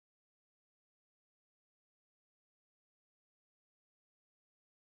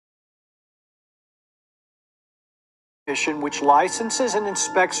which licenses and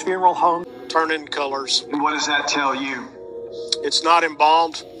inspects funeral homes. Turn in colors. And what does that tell you? It's not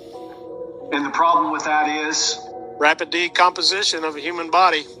embalmed. And the problem with that is? Rapid decomposition of a human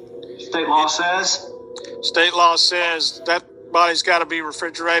body. State law says? State law says that body's got to be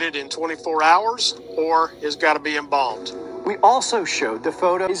refrigerated in 24 hours or it's got to be embalmed. We also showed the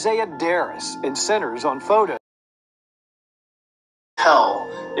photo of Isaiah Darris and centers on photos. Tell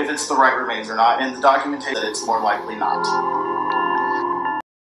if it's the right remains or not, and the documentation that it's more likely not.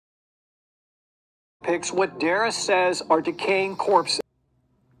 Picks what Darris says are decaying corpses.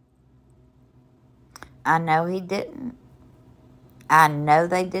 I know he didn't. I know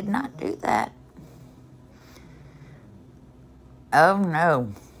they did not do that. Oh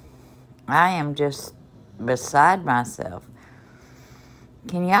no. I am just beside myself.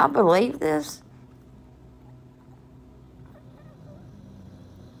 Can y'all believe this?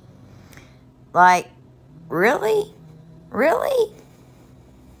 Like, really? Really?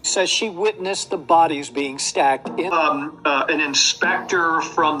 Says she witnessed the bodies being stacked in an inspector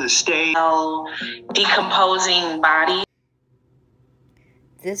from the state. Decomposing bodies.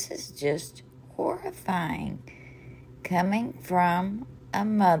 This is just horrifying. Coming from a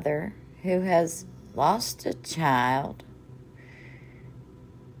mother who has lost a child.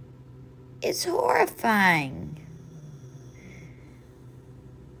 It's horrifying.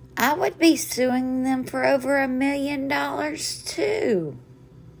 I would be suing them for over $1 million too.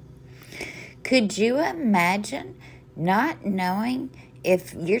 Could you imagine not knowing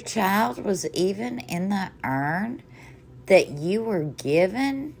if your child was even in the urn that you were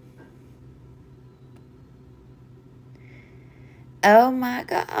given? Oh my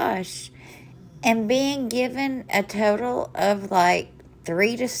gosh. And being given a total of like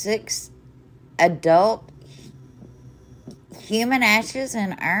 3 to 6 adult human ashes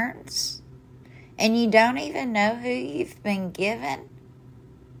in urns, and you don't even know who you've been given?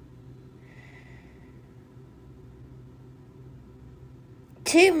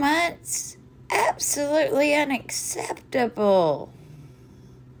 Two months? Absolutely unacceptable.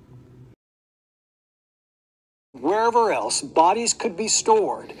 Wherever else bodies could be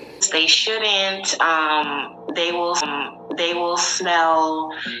stored. They shouldn't. They will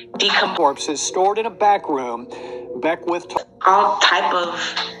smell decomposed corpses stored in a back room. Beckwith. All type of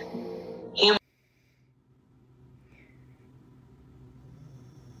human.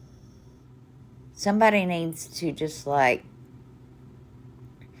 Somebody needs to just like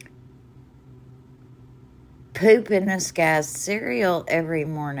poop in this guy's cereal every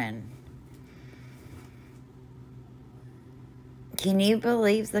morning. Can you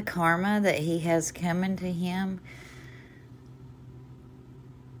believe the karma that he has coming to him?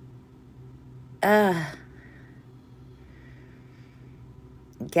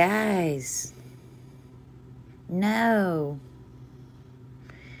 Guys, no.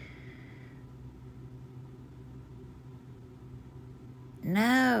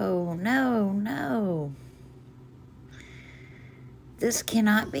 No, no, no. This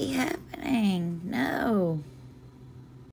cannot be happening. No.